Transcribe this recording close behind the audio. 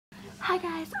Hi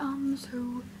guys,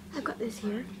 so I've got this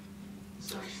here.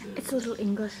 It's a little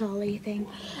English lolly thing.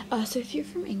 So if you're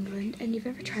from England and you've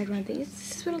ever tried one of these,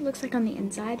 this is what it looks like on the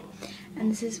inside, and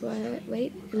this is what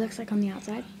it looks like on the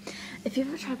outside. If you've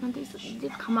ever tried one of these, leave a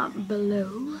comment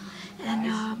below,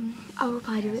 and I'll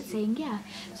reply to it saying yeah.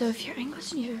 So if you're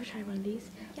English and you've ever tried one of these,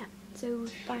 yeah. So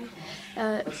bye.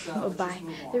 Bye.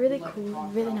 They're really cool,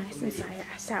 really nice and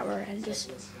sour, and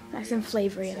just nice and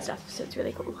flavory and stuff. So it's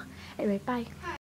really cool. Anyway, bye.